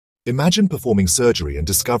Imagine performing surgery and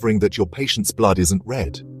discovering that your patient's blood isn't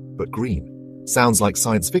red, but green. Sounds like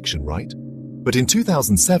science fiction, right? But in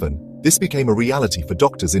 2007, this became a reality for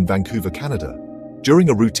doctors in Vancouver, Canada.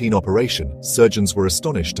 During a routine operation, surgeons were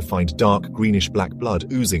astonished to find dark greenish-black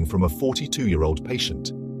blood oozing from a 42-year-old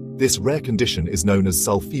patient. This rare condition is known as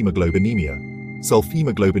sulfhemoglobinemia.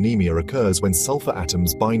 Sulfhemoglobinemia occurs when sulfur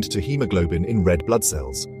atoms bind to hemoglobin in red blood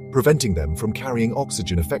cells, preventing them from carrying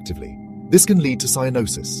oxygen effectively. This can lead to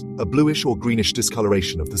cyanosis, a bluish or greenish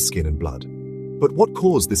discoloration of the skin and blood. But what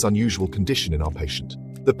caused this unusual condition in our patient?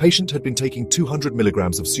 The patient had been taking 200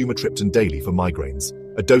 milligrams of sumatriptan daily for migraines,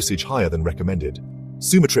 a dosage higher than recommended.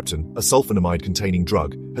 Sumatriptan, a sulfonamide-containing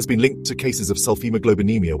drug, has been linked to cases of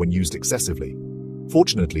sulfhemoglobinemia when used excessively.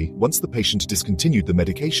 Fortunately, once the patient discontinued the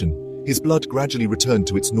medication, his blood gradually returned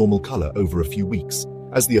to its normal color over a few weeks,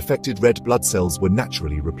 as the affected red blood cells were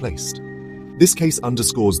naturally replaced. This case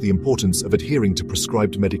underscores the importance of adhering to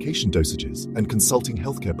prescribed medication dosages and consulting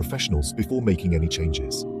healthcare professionals before making any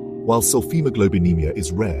changes. While sulfhemoglobinemia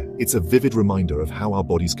is rare, it's a vivid reminder of how our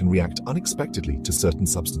bodies can react unexpectedly to certain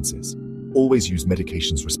substances. Always use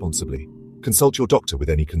medications responsibly. Consult your doctor with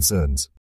any concerns.